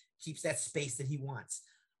try, keeps that space that he wants.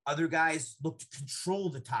 Other guys look to control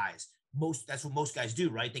the ties. That's what most guys do,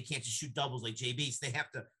 right? They can't just shoot doubles like JB. So they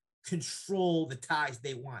have to control the ties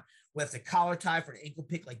they want. Whether it's a collar tie for an ankle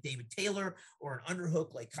pick like David Taylor or an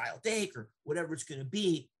underhook like Kyle Dake or whatever it's going to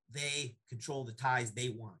be, they control the ties they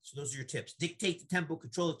want. So those are your tips. Dictate the tempo,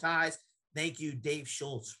 control the ties. Thank you, Dave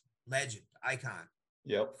Schultz, legend, icon.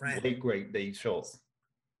 Yep, friend. Great Dave Schultz.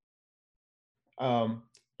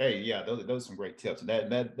 Hey, yeah, those are some great tips.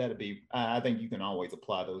 That'd be. I think you can always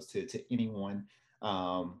apply those to anyone.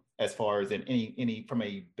 As far as in any from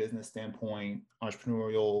a business standpoint,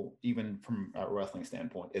 entrepreneurial, even from a wrestling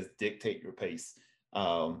standpoint, is dictate your pace.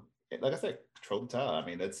 Like I said, control the tie. I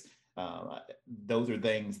mean, that's those are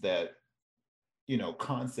things that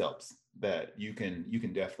concepts that you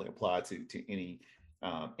can definitely apply to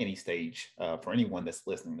any stage for anyone that's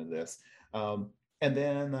listening to this. And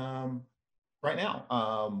then right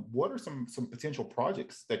now, what are some potential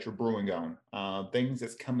projects that you're brewing on? Things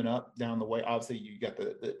that's coming up down the way. Obviously, you got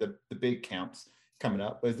the big camps coming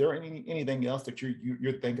up. Is there anything else that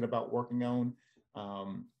you're thinking about working on,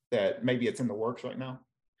 that maybe it's in the works right now?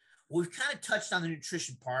 We've kind of touched on the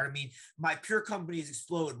nutrition part. I mean, my Pure company has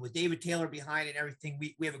exploded with David Taylor behind it and everything.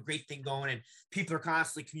 We have a great thing going, and people are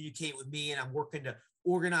constantly communicating with me, and I'm working to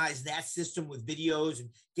organize that system with videos and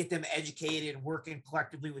get them educated and working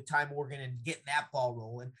collectively with Ty Morgan and getting that ball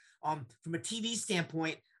rolling. From a TV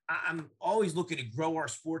standpoint, I'm always looking to grow our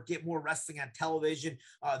sport, get more wrestling on television.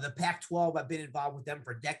 The Pac-12, I've been involved with them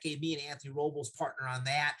for a decade. Me and Anthony Robles partner on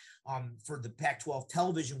that. For the Pac-12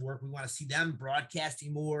 television work, we want to see them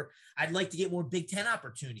broadcasting more. I'd like to get more Big Ten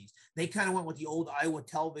opportunities. They kind of went with the old Iowa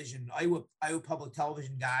Public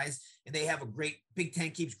Television guys, and they have a great Big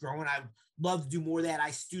Ten keeps growing. I would love to do more of that.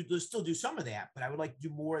 I still do some of that, but I would like to do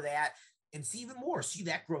more of that and see even more, see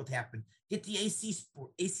that growth happen. Get the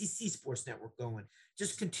ACC Sports Network going.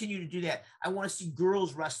 Just continue to do that. I want to see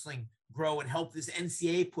girls wrestling grow and help this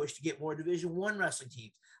NCAA push to get more Division I wrestling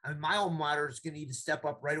teams. I mean, my alma mater is going to need to step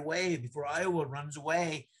up right away before Iowa runs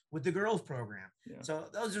away with the girls program. Yeah. So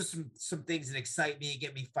those are some things that excite me and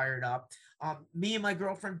get me fired up. Me and my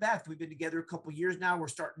girlfriend Beth, we've been together a couple of years now. We're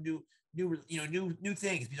starting to do new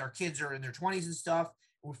things because our kids are in their 20s and stuff.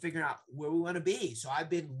 We're figuring out where we want to be. So I've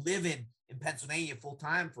been living in Pennsylvania full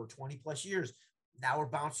time for 20 plus years. Now we're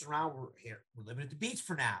bouncing around. We're living at the beach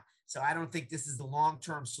for now. So I don't think this is the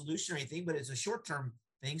long-term solution or anything, but it's a short-term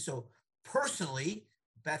thing. So personally,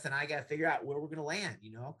 Beth and I got to figure out where we're going to land.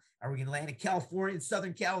 Are we going to land in California, in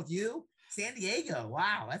Southern Cal with you? San Diego.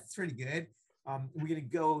 Wow, that's pretty good. We're going to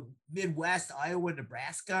go Midwest, Iowa,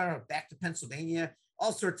 Nebraska, or back to Pennsylvania,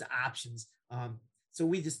 all sorts of options.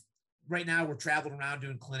 So right now we're traveling around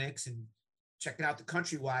doing clinics and checking out the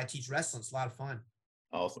country while I teach wrestling. It's a lot of fun.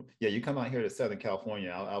 Awesome. Yeah, you come out here to Southern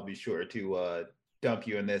California, I'll be sure to dump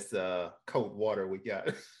you in this cold water we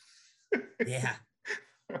got. Yeah.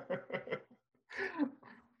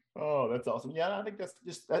 Oh, that's awesome. Yeah, I think that's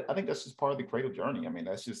just part of the creative journey. I mean,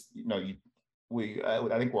 that's just, I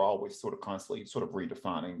think we're always sort of constantly sort of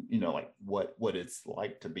redefining, like what it's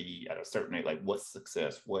like to be at a certain age, like what's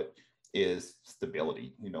success, what is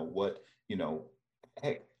stability,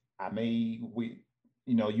 hey,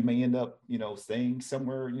 you may end up, staying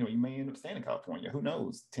somewhere, you may end up staying in California. Who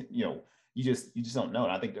knows? You just don't know.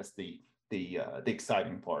 And I think that's the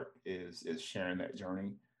exciting part is sharing that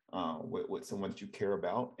journey with someone that you care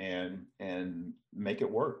about and make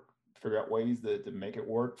it work. Figure out ways to make it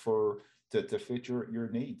work to fit your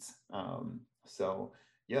needs. So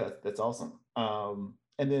yeah, that's awesome.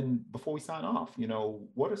 And then before we sign off,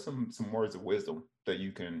 what are some words of wisdom that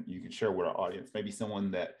you can share with our audience? Maybe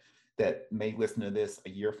someone that may listen to this a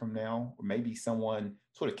year from now, or maybe someone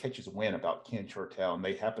sort of catches wind about Ken Chertow and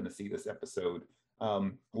they happen to see this episode.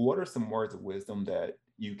 What are some words of wisdom that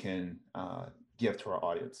you can give to our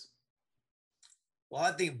audience? Well,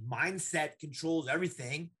 I think mindset controls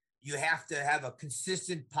everything. You have to have a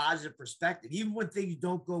consistent positive perspective. Even when things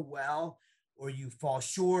don't go well or you fall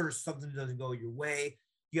short or something doesn't go your way,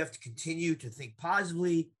 you have to continue to think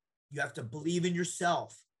positively. You have to believe in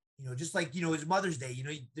yourself. Just like, it's Mother's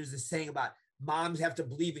Day, there's this saying about moms have to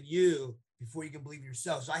believe in you before you can believe in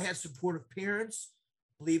yourself. So I had supportive parents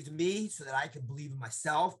believe in me so that I can believe in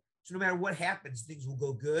myself. So no matter what happens, things will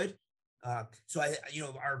go good. So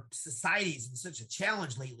our society is in such a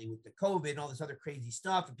challenge lately with the COVID and all this other crazy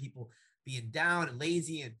stuff and people being down and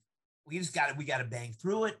lazy. And we got to bang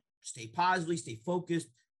through it, stay positively, stay focused,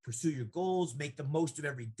 pursue your goals, make the most of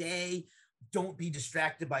every day. Don't be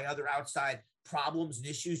distracted by other outside problems and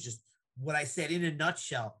issues. Just what I said in a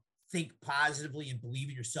nutshell, think positively and believe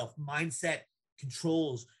in yourself. Mindset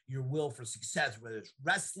controls your will for success, whether it's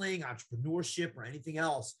wrestling, entrepreneurship, or anything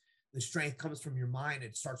else. The strength comes from your mind.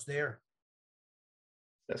 It starts there.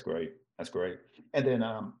 That's great. And then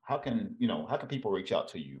how can people reach out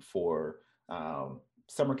to you for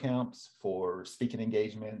summer camps, for speaking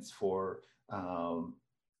engagements, for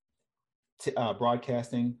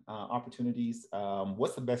broadcasting opportunities?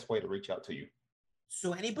 What's the best way to reach out to you?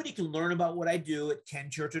 So anybody can learn about what I do at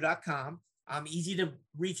kenchertow.com. I'm easy to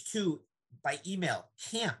reach to by email,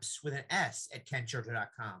 camps with an S at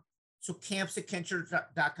kenchertow.com. So camps at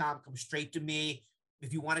kenchertow.com, come straight to me.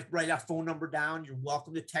 If you want to write our phone number down, you're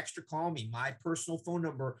welcome to text or call me. My personal phone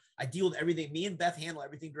number, I deal with everything. Me and Beth handle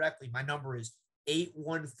everything directly. My number is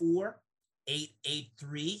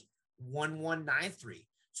 814-883-1193.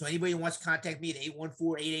 So anybody who wants to contact me at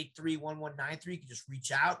 814-883-1193, you can just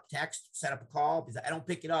reach out, text, set up a call, because I don't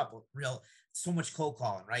pick it up. So much cold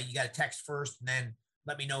calling, right? You got to text first and then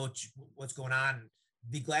let me know what's going on.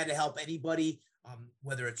 Be glad to help anybody,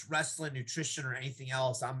 whether it's wrestling, nutrition, or anything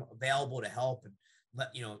else. I'm available to help and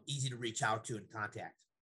easy to reach out to and contact.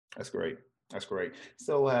 That's great. That's great.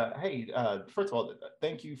 So, hey, first of all,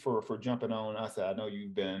 thank you for jumping on. I know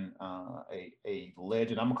you've been a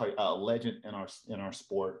legend. I'm gonna call you a legend in our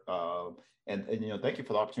sport. And thank you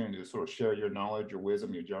for the opportunity to sort of share your knowledge, your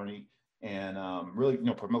wisdom, your journey, and really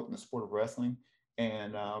promoting the sport of wrestling,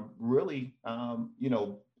 and really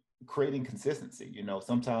creating consistency.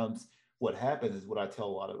 Sometimes what happens is what I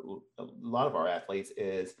tell a lot of our athletes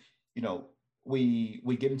is you know we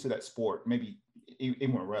get into that sport, maybe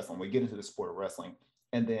even with wrestling, we get into the sport of wrestling,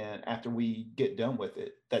 and then after we get done with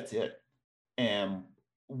it, that's it. And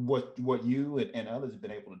what you and others have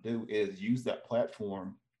been able to do is use that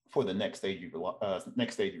platform for the next stage of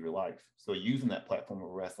your life. So using that platform of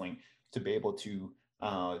wrestling to be able to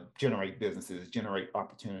generate businesses, generate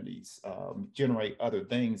opportunities, generate other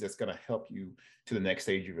things that's going to help you to the next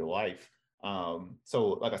stage of your life.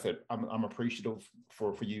 So, like I said, I'm appreciative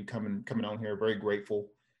for you coming on here. Very grateful,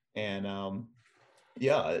 and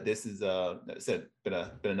yeah, this is like I said, been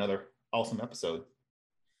another awesome episode.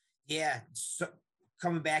 Yeah. So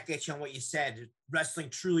coming back at you on what you said, wrestling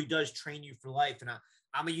truly does train you for life. And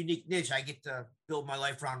I'm a unique niche. I get to build my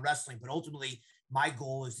life around wrestling, but ultimately my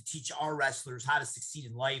goal is to teach our wrestlers how to succeed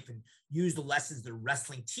in life and use the lessons that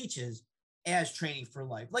wrestling teaches as training for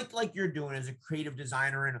life, like you're doing as a creative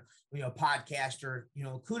designer and podcaster.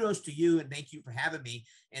 Kudos to you and thank you for having me.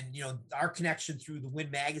 And our connection through the Win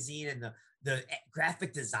magazine and the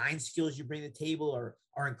graphic design skills you bring to the table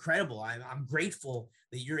are incredible. I'm grateful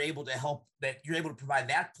that you're able to provide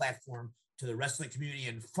that platform to the wrestling community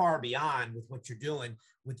and far beyond with what you're doing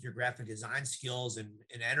with your graphic design skills and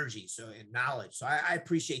energy, and knowledge. So I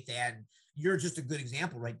appreciate that. And you're just a good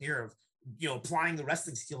example right there of applying the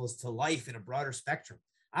wrestling skills to life in a broader spectrum.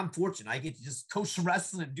 I'm fortunate. I get to just coach some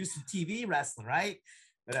wrestling and do some TV wrestling, right?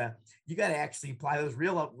 But you got to actually apply those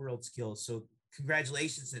real world skills. So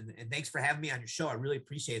congratulations and thanks for having me on your show. I really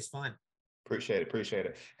appreciate it. It's fun. Appreciate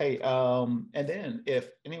it. Hey, and then if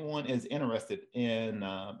anyone is interested in,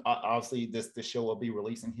 obviously this show will be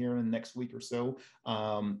releasing here in the next week or so.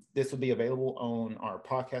 This will be available on our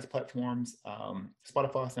podcast platforms,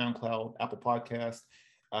 Spotify, SoundCloud, Apple Podcast,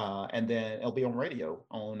 and then it'll be on radio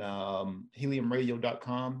on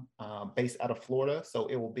heliumradio.com, based out of Florida. So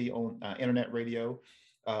it will be on internet radio.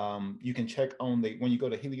 You can check when you go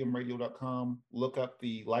to heliumradio.com, look up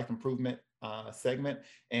the life improvement segment,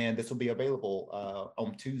 and this will be available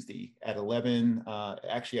on Tuesday at 11,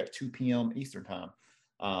 actually at 2 p.m. Eastern time.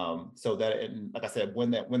 So that, and like I said,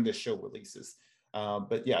 when this show releases.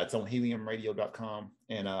 But yeah, it's on heliumradio.com,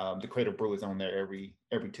 and the Creative Brew is on there every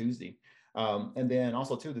Tuesday. And then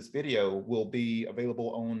also too, this video will be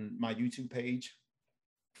available on my YouTube page,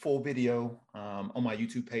 full video on my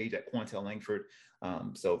YouTube page at Quantel Langford.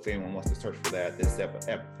 So if anyone wants to search for that,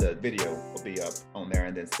 the video will be up on there,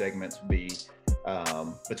 and then segments will be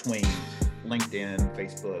between LinkedIn,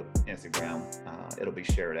 Facebook, Instagram. It'll be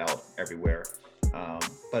shared out everywhere.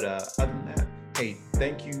 But other than that, hey,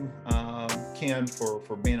 thank you, Ken,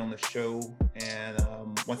 for being on the show. And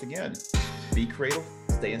once again, be creative,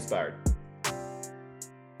 stay inspired.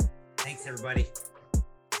 Thanks, everybody.